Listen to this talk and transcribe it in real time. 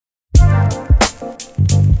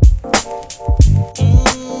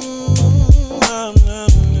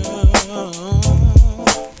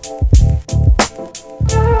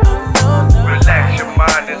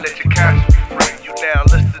to let your conscience be free. You now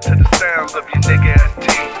listen to the sounds of your nigga ass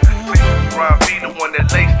team. Ron B, the one that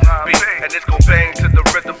laced the beat, and it's gon' bang to the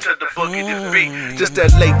rhythm, to the boogie, this beat. Just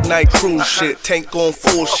that late night cruise shit, tank on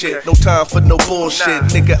full shit. No time for no bullshit,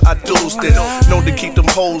 nigga, I do's this. Known to keep them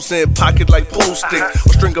hoes in pocket like pool stick,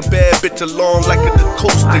 or string a bad bitch along like an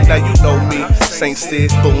acoustic. Now you know me, St.Cyr,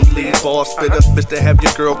 Boon League ball spitter. Bitch to have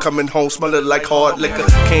your girl coming home smelling like hard liquor.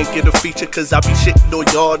 Can't get a feature cause I be shitting on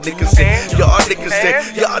y'all niggas. Y'all niggas there,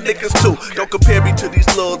 y'all niggas too. Don't compare me to these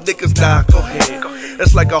little niggas, nah, go ahead.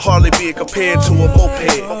 That's like a Harley being compared to a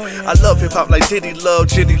moped. I love hip hop like Diddy love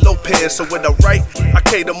Jenny Lopez. So when I write, I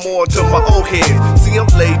cater more to my old head. See, I'm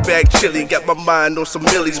laid back, chilly, got my mind on some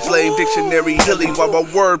millies. Blame dictionary hilly while my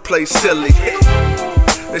wordplay silly.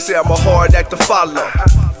 They say I'm a hard act to follow.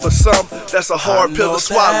 For some, that's a hard pill to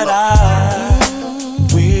swallow.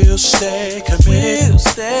 We'll stay committed.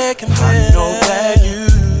 I know that you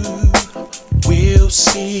will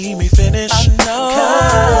see me finish. I know.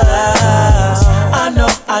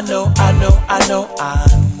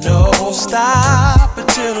 Stop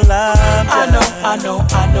until I'm done. I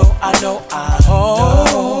know.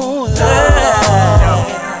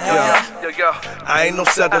 I ain't no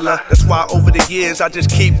settler, that's why over the years I just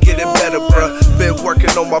keep getting better, bruh. Been working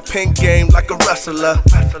on my pen game like a wrestler.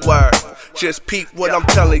 Word, just peep what I'm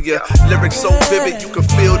telling ya. Lyrics so vivid you can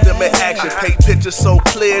feel them in action. Paint pictures so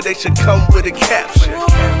clear they should come with a caption.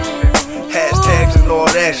 Hashtags and all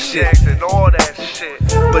that shit.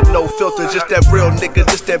 But no filter, just that real nigga,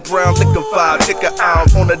 just that brown liquor vibe. Nigga, I'm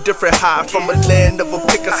on a different high from a land of a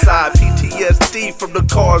picker side. PTSD from the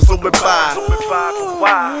cars zooming by.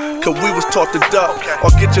 Cause we was taught to duck or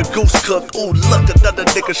get your goose cooked. Ooh, look, another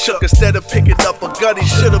nigga shook. Instead of picking up a gun, he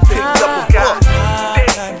should've picked up a book.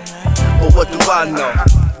 But what do I know?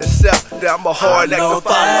 Except that I'm a hard act to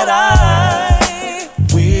follow.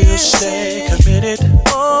 We'll stay committed.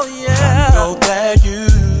 Oh yeah. I know that you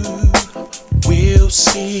will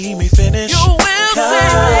see me finish. You will see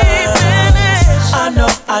me finish. I know.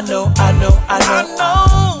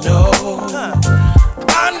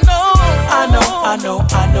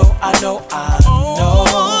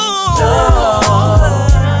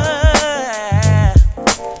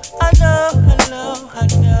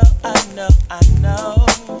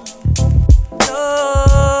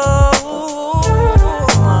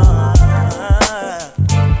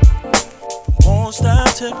 Won't stop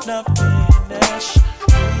till I finish. You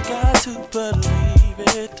got to believe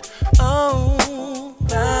it. Oh.